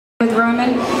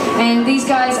Carmen, and these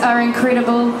guys are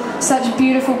incredible, such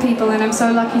beautiful people, and I'm so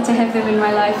lucky to have them in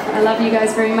my life. I love you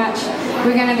guys very much.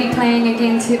 We're going to be playing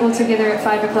again all together at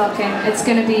 5 o'clock, and it's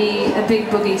going to be a big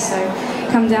boogie, so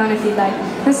come down if you'd like.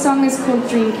 This song is called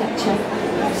Dreamcatcher.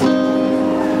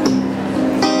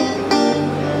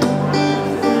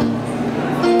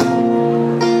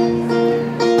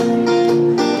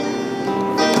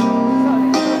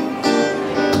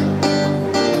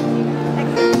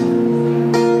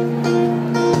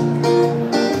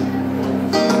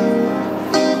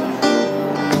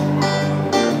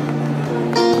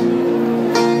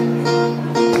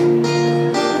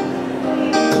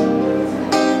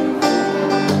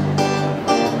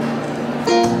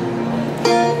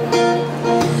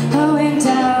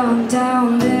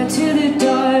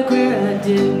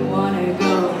 Didn't want to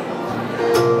go,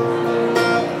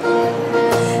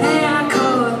 and I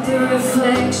caught the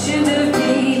reflections of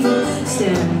people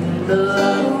standing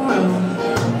below,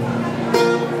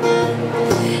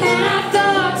 and I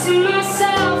thought to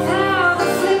myself, how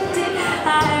afflicted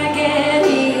I get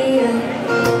here,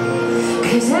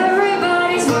 'cause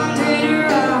everybody's wandering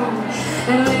around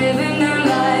and living their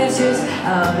lives just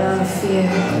out of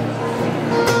fear.